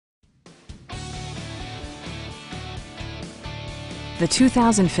the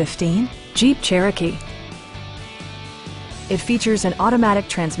 2015 Jeep Cherokee. It features an automatic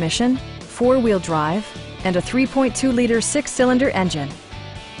transmission, four-wheel drive, and a 3.2-liter six-cylinder engine.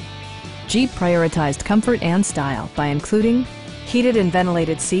 Jeep prioritized comfort and style by including heated and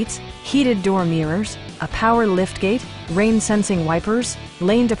ventilated seats, heated door mirrors, a power liftgate, rain-sensing wipers,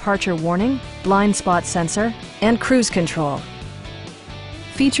 lane departure warning, blind spot sensor, and cruise control.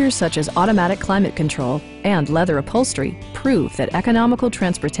 Features such as automatic climate control and leather upholstery prove that economical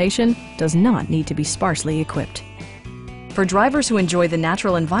transportation does not need to be sparsely equipped. For drivers who enjoy the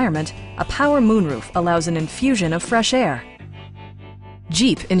natural environment, a power moonroof allows an infusion of fresh air.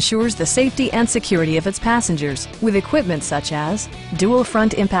 Jeep ensures the safety and security of its passengers with equipment such as dual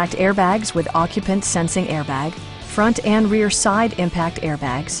front impact airbags with occupant sensing airbag, front and rear side impact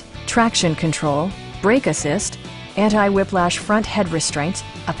airbags, traction control, brake assist, anti-whiplash front head restraints,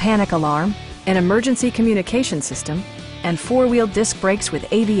 a panic alarm, an emergency communication system, and four-wheel disc brakes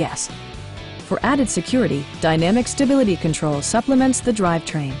with ABS. For added security, dynamic stability control supplements the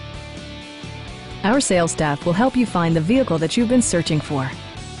drivetrain. Our sales staff will help you find the vehicle that you've been searching for.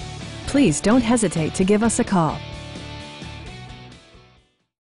 Please don't hesitate to give us a call.